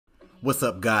What's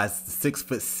up, guys? 6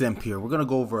 Foot S.I.M.P here. We're going to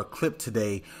go over a clip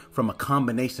today from a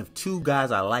combination of two guys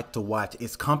I like to watch.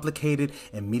 It's Complicated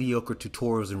and Mediocre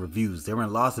Tutorials and Reviews. They were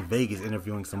in Las Vegas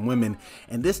interviewing some women,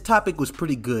 and this topic was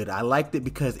pretty good. I liked it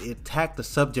because it attacked the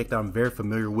subject that I'm very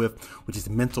familiar with, which is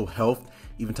mental health.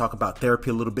 Even talk about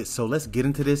therapy a little bit. So let's get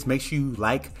into this. Make sure you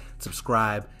like,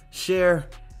 subscribe, share,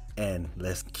 and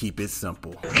let's keep it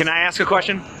simple. Can I ask a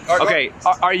question? Okay,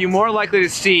 are you more likely to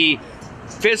see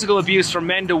physical abuse from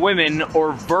men to women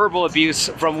or verbal abuse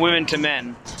from women to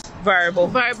men? Verbal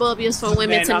abuse from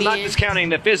women to men. I'm not discounting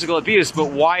the physical abuse,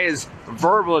 but why is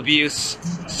verbal abuse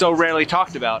so rarely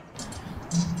talked about?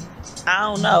 I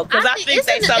don't know, because I think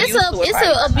they so used to it. It's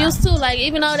an abuse too. Like,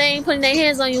 even though they ain't putting their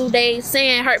hands on you, they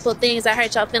saying hurtful things that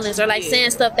hurt your feelings, or like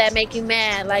saying stuff that make you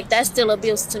mad. Like, that's still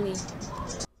abuse to me.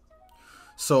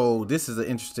 So this is an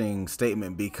interesting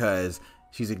statement because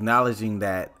she's acknowledging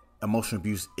that emotional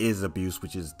abuse is abuse,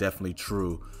 which is definitely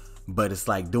true, but it's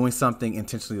like doing something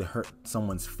intentionally to hurt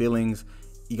someone's feelings.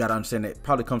 You got to understand that it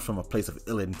probably comes from a place of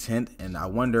ill intent, and I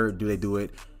wonder, do they do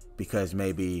it because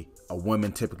maybe a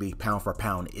woman typically pound for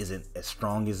pound isn't as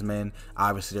strong as men?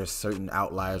 Obviously there's certain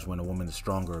outliers when a woman is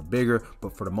stronger or bigger,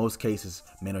 but for the most cases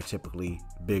men are typically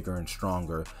bigger and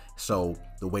stronger. So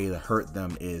the way to hurt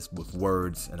them is with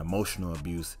words and emotional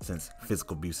abuse, since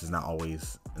physical abuse is not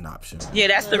always an option. Yeah,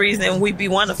 that's the reason we be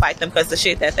wanting to fight them, because the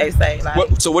shit that they say.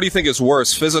 Like, so what do you think is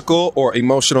worse, physical or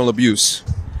emotional abuse?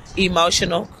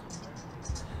 Emotional.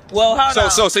 Well, hold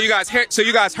on. So you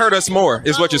guys hurt us more,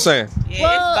 is what you're saying? Yeah,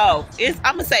 well, it's both.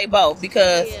 I'm gonna say both,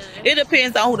 because it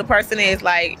depends on who the person is.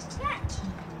 Like,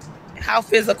 how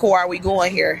physical are we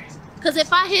going here? Because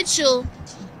if I hit you,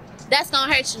 that's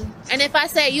gonna hurt you, and if I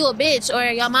say you a bitch or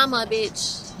your mama a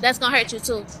bitch, that's gonna hurt you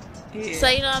too. Yeah. So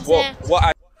you know what I'm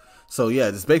saying? So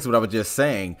yeah, this basically what I was just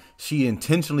saying. She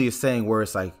intentionally is saying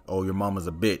words like, "Oh, your mama's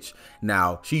a bitch."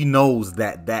 Now she knows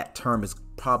that that term is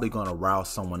probably going to rouse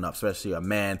someone up, especially a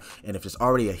man, and if it's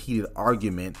already a heated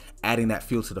argument, adding that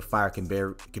fuel to the fire can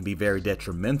be very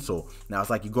detrimental. Now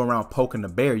it's like you go around poking the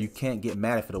bear. You can't get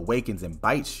mad if it awakens and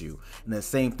bites you. And the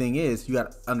same thing is, you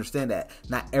got to understand that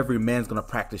not every man's going to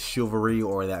practice chivalry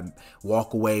or that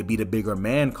walk away, be the bigger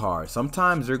man card.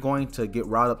 Sometimes they're going to get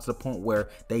riled up to the point where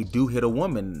they do hit a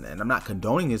woman, and I'm not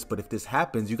condoning this, but if this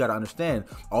happens, you got to understand,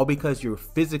 all because you're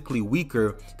physically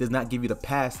weaker does not give you the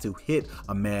pass to hit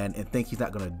a man and think he's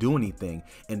not going to do anything.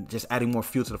 And just adding more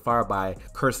fuel to the fire by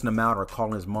cursing him out or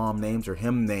calling his mom names or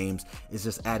him names is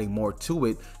just adding more to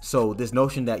it. So this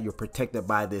notion that you're protected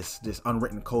by this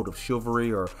unwritten code of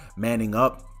chivalry or manning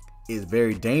up is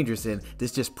very dangerous, and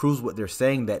this just proves what they're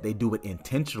saying, that they do it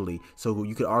intentionally. So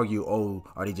you could argue, oh,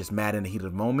 are they just mad in the heat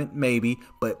of the moment? Maybe,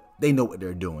 but they know what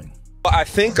they're doing. I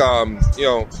think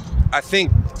I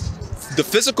think the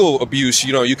physical abuse,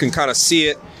 you can kind of see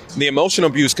it. The emotional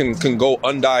abuse can go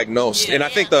undiagnosed, and I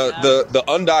think the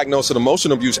undiagnosed and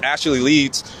emotional abuse actually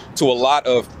leads to a lot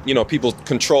of people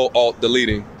control alt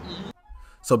deleting.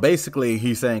 So basically,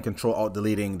 he's saying control alt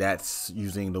deleting. That's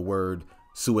using the word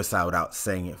suicide without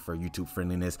saying it for YouTube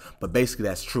friendliness, but basically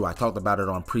that's true. I talked about it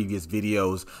on previous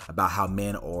videos about how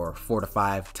men are 4 to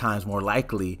 5 times more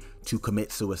likely to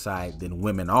commit suicide than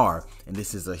women are, and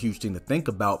this is a huge thing to think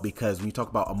about, because when you talk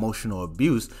about emotional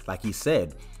abuse, like he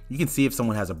said, you can see if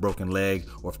someone has a broken leg,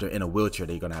 or if they're in a wheelchair,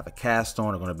 they're gonna have a cast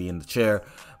on, or gonna be in the chair.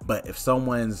 But if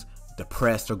someone's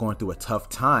depressed or going through a tough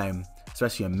time,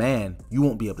 especially a man, you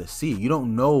won't be able to see. You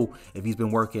don't know if he's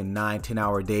been working 9-10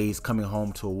 hour days, coming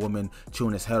home to a woman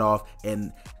chewing his head off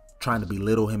and trying to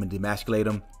belittle him and demasculate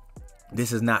him.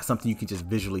 This is not something you can just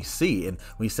visually see. And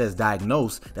when he says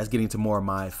diagnose, that's getting to more of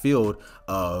my field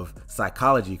of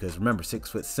psychology, because remember, 6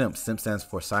 Foot S.I.M.P. S.I.M.P. stands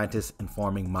for Scientists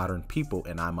Informing Modern People,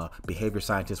 and I'm a behavior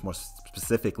scientist, more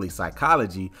specifically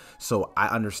psychology. So I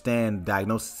understand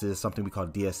diagnosis is something we call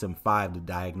DSM-5, the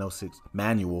diagnosis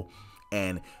manual,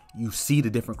 and you see the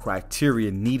different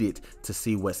criteria needed to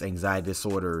see what's anxiety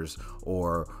disorders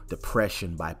or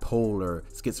depression, bipolar,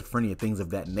 schizophrenia, things of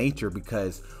that nature.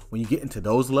 Because when you get into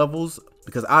those levels,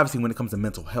 because obviously when it comes to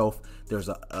mental health, there's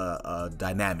a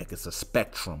dynamic, it's a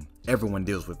spectrum. Everyone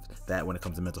deals with that when it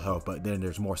comes to mental health, but then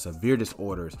there's more severe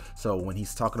disorders. So when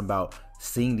he's talking about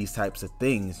seeing these types of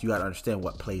things, you got to understand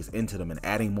what plays into them, and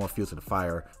adding more fuel to the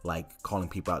fire, like calling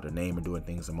people out their name and doing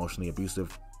things emotionally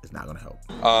abusive, is not going to help.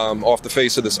 Off the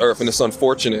face of this earth, and it's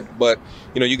unfortunate, but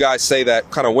you guys say that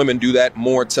kind of women do that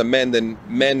more to men than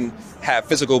men have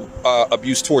physical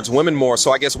abuse towards women more.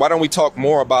 So I guess why don't we talk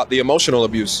more about the emotional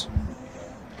abuse?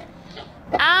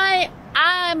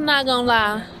 I'm not gonna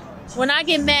lie. When I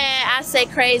get mad, I say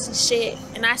crazy shit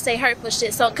and I say hurtful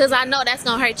shit. So, cause I know that's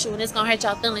gonna hurt you and it's gonna hurt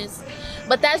your feelings.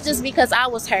 But that's just because I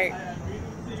was hurt.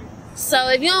 So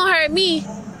if you don't hurt me,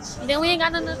 then we ain't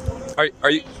got nothing to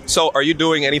do. Are you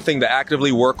doing anything to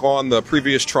actively work on the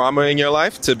previous trauma in your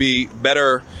life to be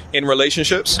better in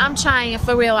relationships? I'm trying,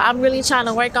 for real. I'm really trying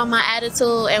to work on my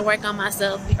attitude and work on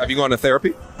myself. Have you gone to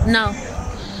therapy? No.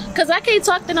 Because I can't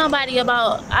talk to nobody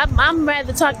about, I'm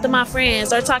rather talk to my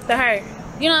friends or talk to her.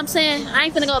 You know what I'm saying? I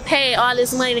ain't finna go pay all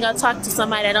this money to go talk to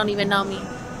somebody that don't even know me.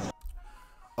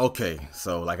 Okay,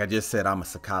 so like I just said, I'm a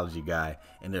psychology guy,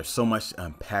 and there's so much to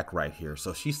unpack right here.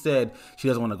 So she said she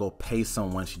doesn't want to go pay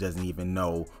someone she doesn't even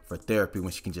know for therapy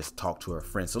when she can just talk to her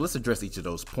friends. So let's address each of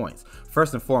those points.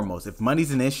 First and foremost, if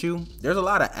money's an issue, there's a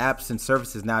lot of apps and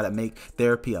services now that make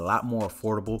therapy a lot more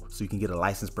affordable, so you can get a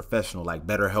licensed professional like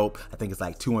BetterHelp. I think it's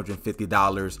like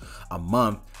 $250 a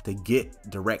month to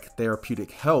get direct therapeutic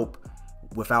help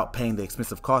without paying the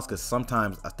expensive cost, because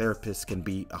sometimes a therapist can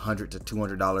be $100 to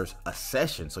 $200 a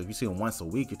session. So if you see them once a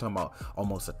week, you're talking about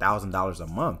almost $1,000 a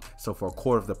month. So for a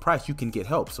quarter of the price, you can get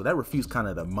help. So that refutes kind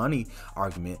of the money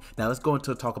argument. Now let's go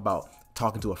into talk about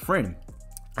talking to a friend.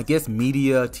 I guess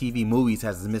media, TV, movies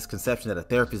has this misconception that a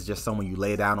therapist is just someone you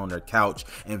lay down on their couch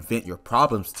and vent your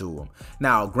problems to them.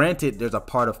 Now, granted, there's a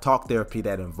part of talk therapy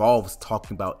that involves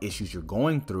talking about issues you're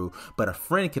going through, but a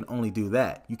friend can only do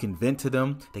that. You can vent to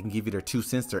them, they can give you their 2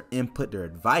 cents, their input, their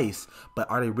advice,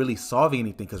 but are they really solving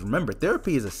anything? Because remember,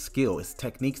 therapy is a skill, it's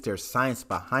techniques, there's science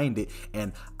behind it,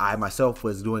 and I myself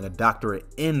was doing a doctorate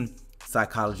in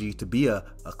psychology to be a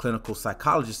clinical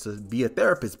psychologist, to be a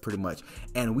therapist pretty much,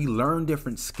 and we learn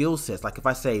different skill sets. Like if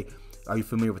I say, are you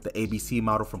familiar with the ABC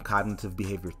model from cognitive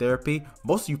behavior therapy?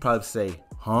 Most of you probably say,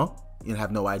 huh? You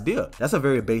have no idea. That's a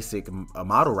very basic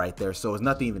model right there, so it's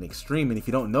nothing even extreme. And if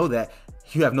you don't know that,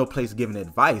 you have no place giving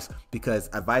advice, because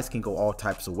advice can go all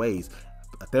types of ways.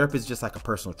 A therapist is just like a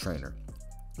personal trainer.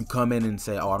 You come in and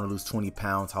say, oh, I want to lose 20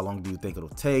 pounds. How long do you think it'll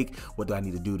take? What do I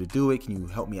need to do it? Can you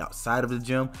help me outside of the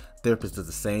gym? Therapist does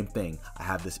the same thing. I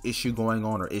have this issue going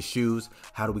on, or issues.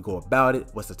 How do we go about it?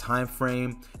 What's the time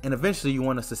frame? And eventually you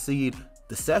want to succeed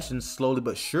the sessions slowly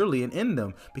but surely and end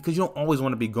them, because you don't always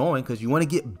want to be going, because you want to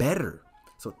get better.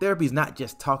 So therapy is not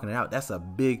just talking it out. That's a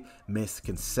big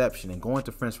misconception, and going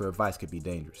to friends for advice could be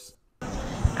dangerous.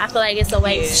 I feel like it's a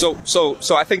waste.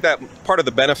 So I think that part of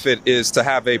the benefit is to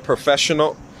have a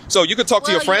professional. So you could talk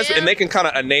to your friends, and they can kind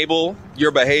of enable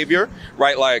your behavior,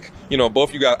 right? Like, you know,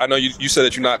 both you guys, I know you said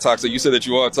that you're not toxic. You said that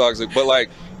you are toxic, but like,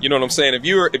 you know what I'm saying? If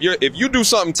you do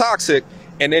something toxic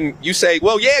and then you say,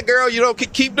 well, yeah, girl, you know,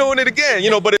 keep doing it again, you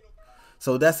know, but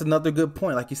so that's another good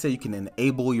point. Like you said, you can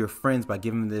enable your friends by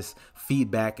giving them this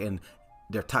feedback, and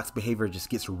their toxic behavior just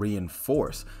gets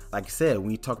reinforced. Like I said,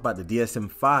 when you talk about the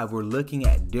DSM-5, we're looking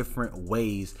at different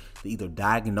ways to either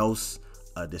diagnose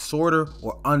a disorder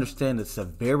or understand the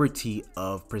severity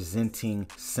of presenting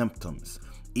symptoms.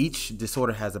 Each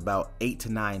disorder has about 8 to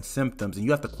 9 symptoms, and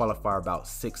you have to qualify about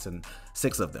 6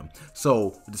 of them.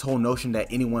 So this whole notion that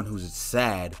anyone who's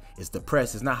sad is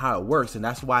depressed is not how it works, and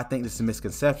that's why I think this is a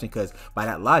misconception, because by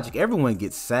that logic, everyone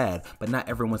gets sad, but not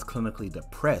everyone's clinically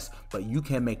depressed. But you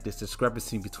can make this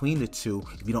discrepancy between the two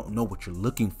if you don't know what you're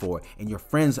looking for, and your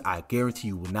friends, I guarantee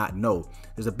you, will not know.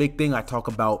 There's a big thing I talk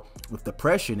about with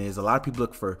depression is a lot of people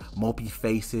look for mopey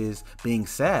faces, being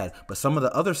sad, but some of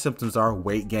the other symptoms are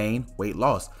weight gain, weight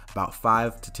loss, about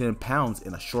 5 to 10 pounds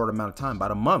in a short amount of time, about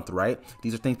a month, right?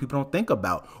 These are things people don't think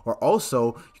about. Or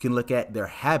also, you can look at their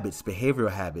habits,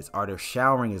 behavioral habits. Are they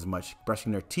showering as much,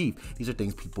 brushing their teeth? These are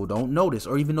things people don't notice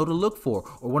or even know to look for.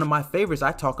 Or one of my favorites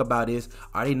I talk about is,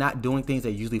 are they not doing things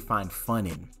they usually find fun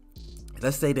in?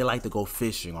 Let's say they like to go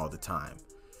fishing all the time.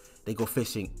 They go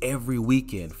fishing every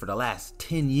weekend for the last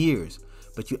 10 years.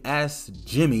 But you ask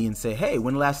Jimmy and say, hey,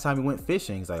 when the last time you went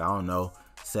fishing? He's like, I don't know,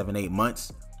 7, 8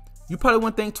 months. You probably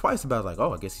wouldn't think twice about it, like,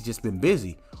 oh, I guess he's just been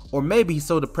busy. Or maybe he's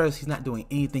so depressed he's not doing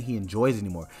anything he enjoys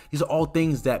anymore. These are all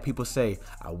things that people say,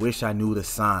 I wish I knew the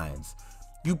signs.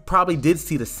 You probably did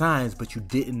see the signs, but you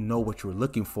didn't know what you were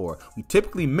looking for. We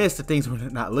typically miss the things we're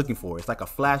not looking for. It's like a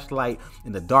flashlight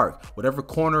in the dark. Whatever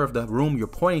corner of the room you're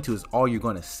pointing to is all you're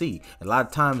going to see. And a lot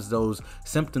of times those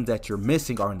symptoms that you're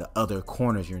missing are in the other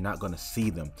corners. You're not going to see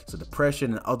them. So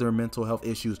depression and other mental health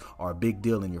issues are a big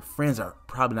deal, and your friends are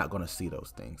probably not going to see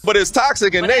those things. But it's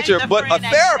toxic in nature. But a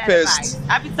therapist,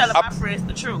 I be telling my friends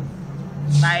the truth.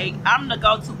 Like, I'm the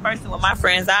go-to person with my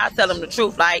friends. I tell them the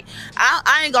truth. Like,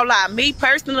 I ain't gonna lie. Me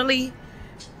personally,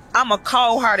 I'm a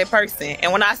cold-hearted person.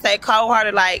 And when I say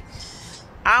cold-hearted, like,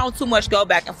 I don't too much go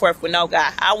back and forth with no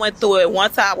guy. I went through it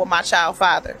one time with my child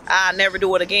father. I'll never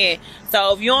do it again.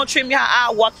 So if you don't treat me how,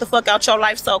 I'll walk the fuck out your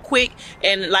life so quick.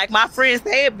 And like my friends,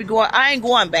 they be going, I ain't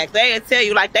going back. They'll tell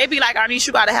you, like, they be like, Arnice,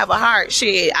 you gotta have a heart.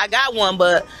 Shit, I got one,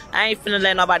 but I ain't finna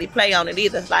let nobody play on it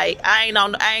either. Like, I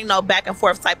ain't no back and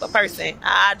forth type of person.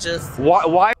 I just...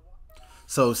 Why?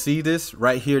 So see this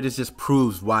right here, this just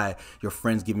proves why your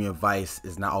friends giving you advice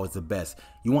is not always the best.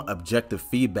 You want objective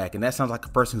feedback, and that sounds like a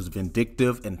person who's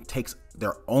vindictive and takes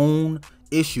their own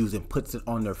issues and puts it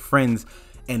on their friends.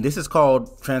 And this is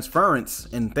called transference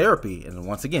in therapy. And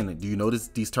once again, do you notice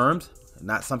these terms?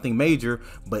 Not something major,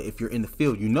 but if you're in the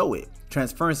field, you know it.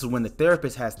 Transference is when the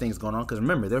therapist has things going on, because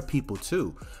remember, they're people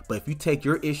too. But if you take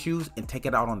your issues and take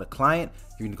it out on the client,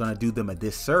 you're gonna do them a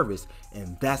disservice.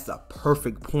 And that's a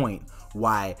perfect point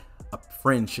why a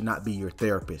friend should not be your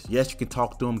therapist. Yes, you can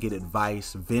talk to them, get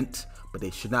advice, vent, but they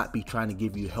should not be trying to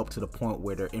give you help to the point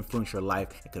where they're influence your life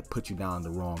and could put you down the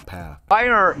wrong path. Why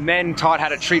are men taught how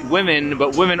to treat women,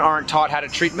 but women aren't taught how to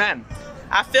treat men?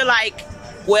 I feel like,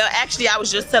 well, actually, I was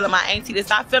just telling my auntie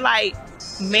this. I feel like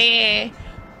men,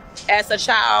 as a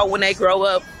child, when they grow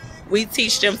up, we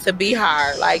teach them to be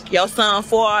hard. Like, your son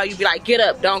 4, you be like, get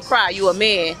up, don't cry, you a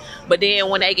man. But then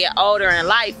when they get older in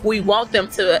life, we want them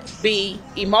to be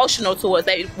emotional to us.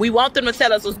 We want them to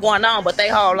tell us what's going on, but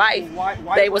their whole life,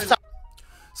 they was talking.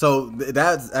 So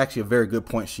that's actually a very good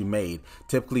point she made.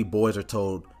 Typically, boys are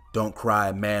told, don't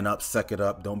cry, man up, suck it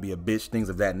up, don't be a bitch, things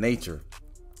of that nature.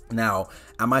 Now,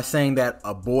 am I saying that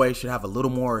a boy should have a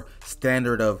little more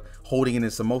standard of holding in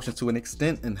his emotions to an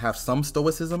extent and have some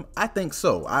stoicism? I think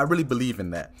so. I really believe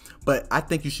in that. But I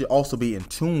think you should also be in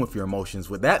tune with your emotions.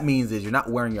 What that means is you're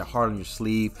not wearing your heart on your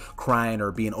sleeve, crying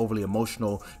or being overly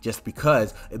emotional just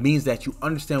because. It means that you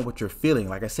understand what you're feeling.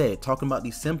 Like I said, talking about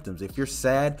these symptoms. If you're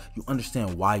sad, you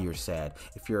understand why you're sad.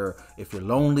 If you're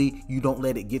lonely, you don't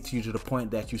let it get to you to the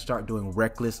point that you start doing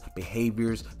reckless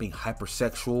behaviors, being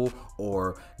hypersexual,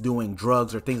 or doing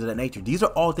drugs or things of that nature. These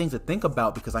are all things to think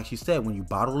about because, like she said, when you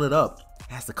bottle it up,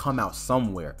 it has to come out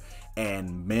somewhere.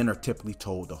 And men are typically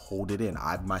told to hold it in.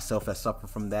 I myself have suffered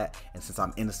from that, and since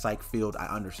I'm in the psych field, I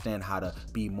understand how to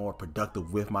be more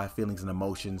productive with my feelings and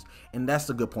emotions, and that's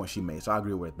a good point she made, so I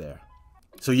agree with it there.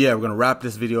 So yeah, we're gonna wrap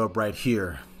this video up right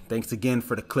here. Thanks again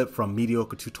for the clip from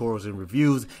Mediocre Tutorials and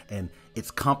Reviews, and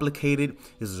it's complicated.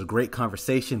 This is a great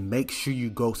conversation. Make sure you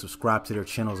go subscribe to their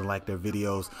channels and like their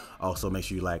videos. Also, make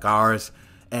sure you like ours.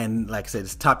 And like I said,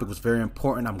 this topic was very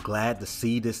important. I'm glad to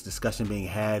see this discussion being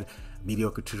had.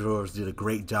 Mediocre Tutorials did a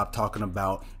great job talking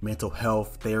about mental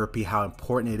health, therapy, how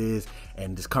important it is,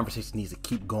 and this conversation needs to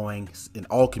keep going in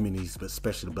all communities, but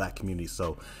especially the Black community.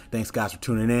 So thanks guys for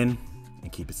tuning in,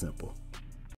 and keep it simple.